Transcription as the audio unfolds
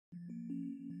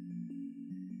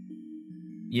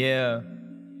Yeah,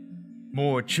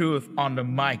 more truth on the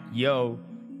mic, yo.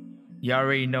 You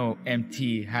already know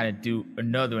MT had to do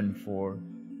another one for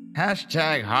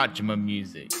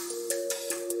 #HAACHAMAMUSIC.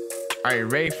 Are you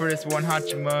ready for this one,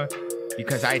 Haachama?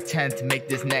 Because I tend to make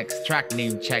this next track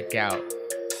name check out.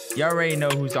 You already know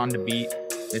who's on the beat.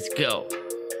 Let's go.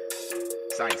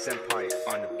 Sine Senpai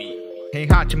on the beat. Hey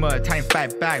Haachama, time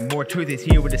fight back. More truth is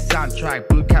here with the soundtrack.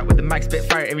 Blue cat with the mic, spit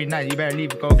fire every night. You better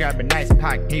leave, go grab a nice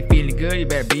pack. Hey, feeling good? You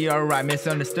better be alright.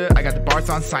 Misunderstood? I got the bars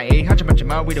on site. Hey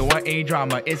Haachama, we don't want any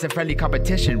drama. It's a friendly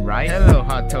competition, right? Hello,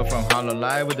 Haato from Hollow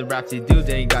Live with the raps you do.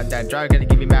 Then you got that drive, gotta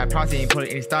give me mad props. Ain't put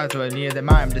any styles to near the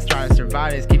mind. I'm just trying to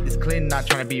survive. Just keep this clean, not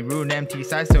trying to be rude. Empty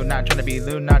side, so not trying to be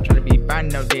lewd, not trying to be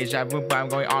bad. No deja vu, but I'm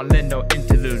going all in, no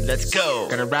interlude. Let's go.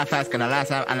 Gotta rap fast, gonna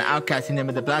last out on an outcast. Seen them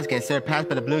with the blast, get surpassed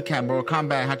by the blue cat. Mortal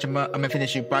Kombat, Haachama, I'ma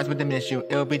finish you. Bars with diminish you.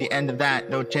 It'll be the end of that.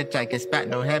 No chit chat, get spat,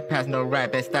 no head pass, no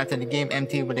rap. Best stats in the game,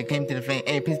 MT when it came to the fame.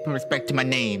 Hey, please put respect to my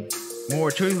name. More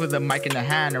truth with a mic in the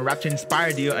hand. A rap to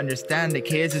inspire, do you understand? The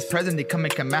kids is present, they come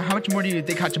and command. How much more do you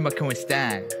think Haachama can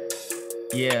withstand?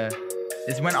 Yeah,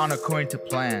 this went on according to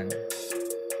plan.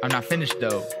 I'm not finished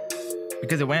though,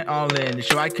 because it went all in. The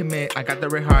show I commit, I got the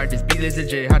red hard. This beat is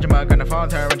legit. Haachama gonna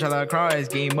falter when I cries.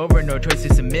 Game over, no choice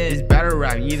to submit. It's battle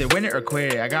rap, you either win it or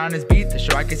quit it. I got on this beat, the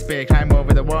show I can spit. Climb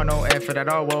over the wall, no effort at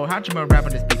all. Whoa, Haachama rap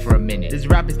on this beat for a minute. This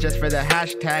rap is just for the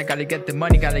hashtag. Gotta get the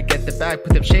money, gotta get the bag.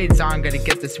 Put them shades on, gotta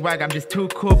get the swag. I'm just too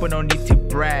cool, but no need to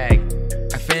brag.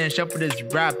 I finished up with this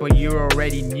rap, but you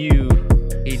already knew.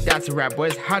 Hey, that's a rap.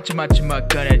 What's Haachama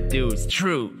gonna do? It's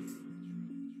true.